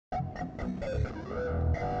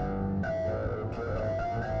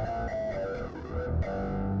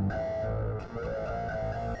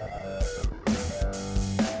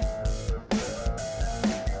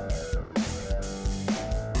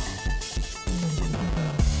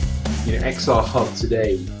XR Hub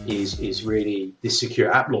today is really this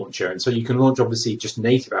secure app launcher, and so you can launch obviously just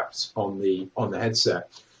native apps on the headset.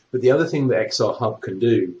 But the other thing that XR Hub can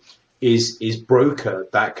do is broker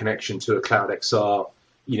that connection to a Cloud XR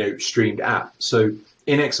streamed app. So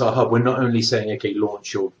in XR Hub, we're not only saying, okay,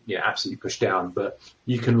 launch your absolutely push down, but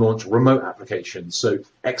you can launch remote applications. So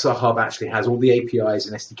XR Hub actually has all the APIs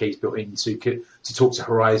and SDKs built in to talk to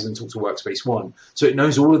Horizon, talk to Workspace ONE. So it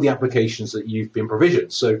knows all of the applications that you've been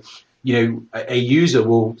provisioned. So, a user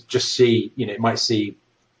will just see, it might see,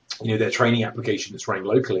 their training application that's running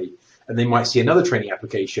locally, and they might see another training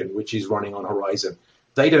application which is running on Horizon.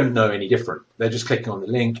 They don't know any different. They're just clicking on the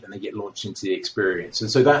link and they get launched into the experience. And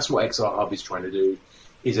so that's what XR Hub is trying to do,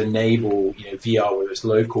 is enable VR, whether it's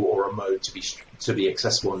local or remote, to be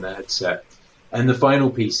accessible on the headset. And the final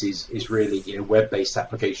piece is really web-based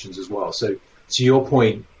applications as well. So to your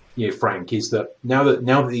point, Frank, is that now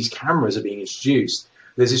that these cameras are being introduced,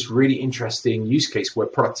 there's this really interesting use case where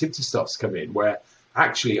productivity starts to come in, where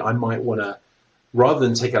actually I might want to, rather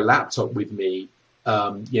than take a laptop with me,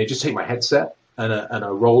 just take my headset and a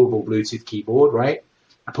rollable Bluetooth keyboard, right?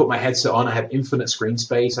 I put my headset on, I have infinite screen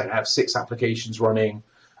space, I have 6 applications running,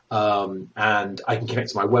 and I can connect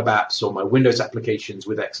to my web apps or my Windows applications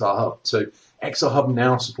with XR Hub. So XR Hub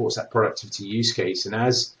now supports that productivity use case, and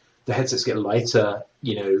as the headsets get lighter,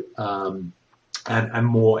 and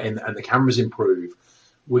more, and the cameras improve,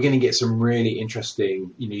 we're going to get some really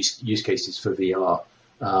interesting use cases for VR.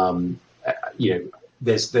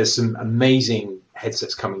 There's some amazing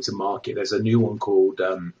headsets coming to market. There's a new one called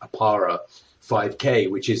Apara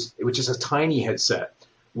 5K, which is a tiny headset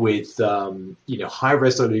with high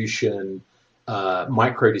resolution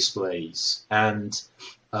micro displays, and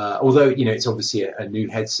although it's obviously a new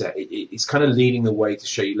headset, it's kind of leading the way to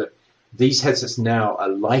show you, look, these headsets now are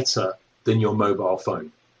lighter than your mobile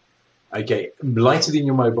phone. Okay, lighter than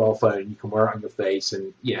your mobile phone. You can wear it on your face,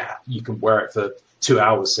 and you can wear it for 2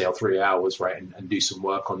 hours, say, or 3 hours, right, and do some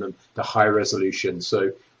work on them. The high resolution.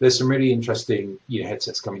 So there's some really interesting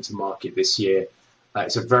headsets coming to market this year.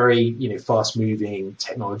 It's a very fast moving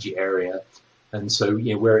technology area, and so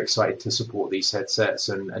we're excited to support these headsets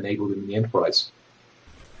and enable them in the enterprise.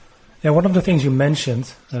 Yeah, one of the things you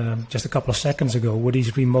mentioned just a couple of seconds ago were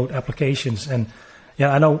these remote applications, and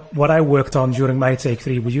I know what I worked on during my Take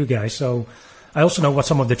 3 with you guys, so I also know what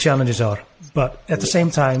some of the challenges are. But at the same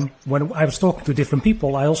time, when I was talking to different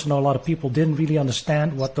people, I also know a lot of people didn't really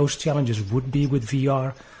understand what those challenges would be with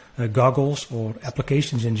VR goggles or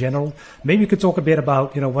applications in general. Maybe you could talk a bit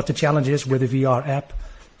about what the challenge is with a VR app,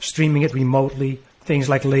 streaming it remotely, things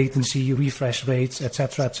like latency, refresh rates,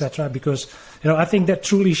 etc., because I think that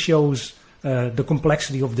truly shows the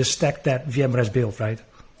complexity of the stack that VMware has built, right?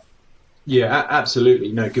 Yeah,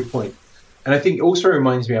 absolutely. No, good point. And I think it also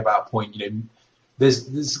reminds me about a point,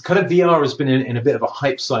 there's kind of VR has been in a bit of a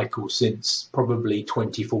hype cycle since probably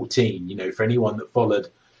 2014. For anyone that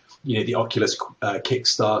followed, the Oculus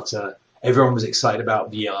Kickstarter, everyone was excited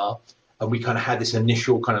about VR, and we kind of had this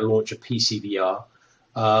initial kind of launch of PC VR.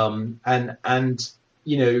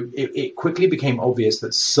 It quickly became obvious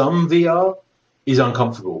that some VR is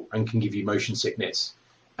uncomfortable and can give you motion sickness.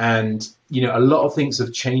 And, a lot of things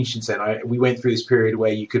have changed since then. We went through this period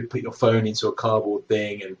where you could put your phone into a cardboard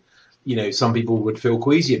thing, and, some people would feel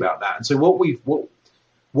queasy about that. And so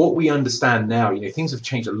what we understand now, things have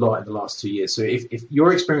changed a lot in the last 2 years. So if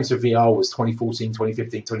your experience of VR was 2014,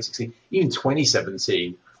 2015, 2016, even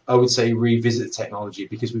 2017, I would say revisit the technology,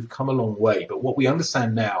 because we've come a long way. But what we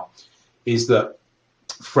understand now is that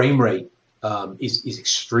frame rate is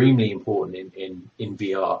extremely important in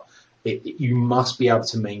VR. You must be able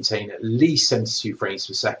to maintain at least 72 frames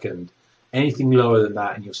per second. Anything lower than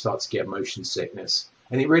that, and you'll start to get motion sickness.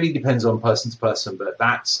 And it really depends on person to person, but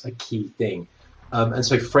that's a key thing. And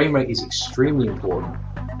so frame rate is extremely important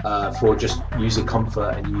for just user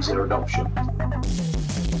comfort and user adoption.